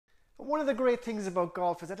But one of the great things about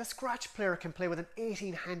golf is that a scratch player can play with an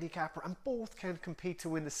 18 handicapper and both can compete to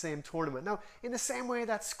win the same tournament. Now, in the same way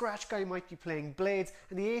that scratch guy might be playing blades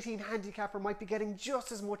and the 18 handicapper might be getting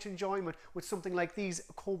just as much enjoyment with something like these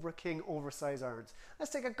Cobra King Oversize irons.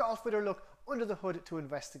 Let's take a golf fitter look under the hood to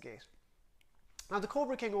investigate. Now, the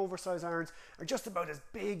Cobra King Oversize irons are just about as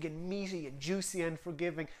big and meaty and juicy and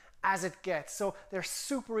forgiving as it gets. So they're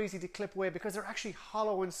super easy to clip away because they're actually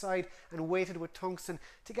hollow inside and weighted with tungsten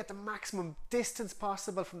to get the maximum distance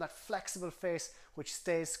possible from that flexible face which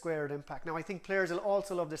stays square at impact. Now, I think players will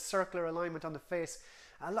also love the circular alignment on the face.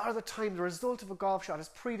 A lot of the time the result of a golf shot is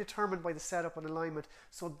predetermined by the setup and alignment,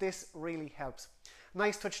 so this really helps.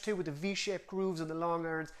 Nice touch too with the V-shaped grooves on the long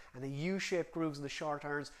irons and the U-shaped grooves on the short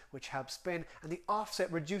irons, which help spin, and the offset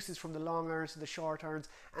reduces from the long irons to the short irons,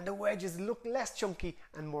 and the wedges look less chunky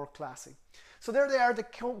and more classy. So there they are, the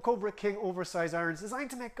Cobra King Oversize irons,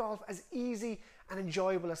 designed to make golf as easy and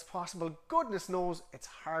enjoyable as possible. Goodness knows it's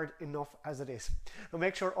hard enough as it is. Now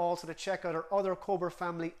make sure also to check out our other Cobra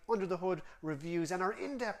family under the hood reviews and our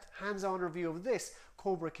in-depth hands-on review of this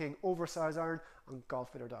Cobra King Oversize iron on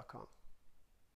golffitter.com.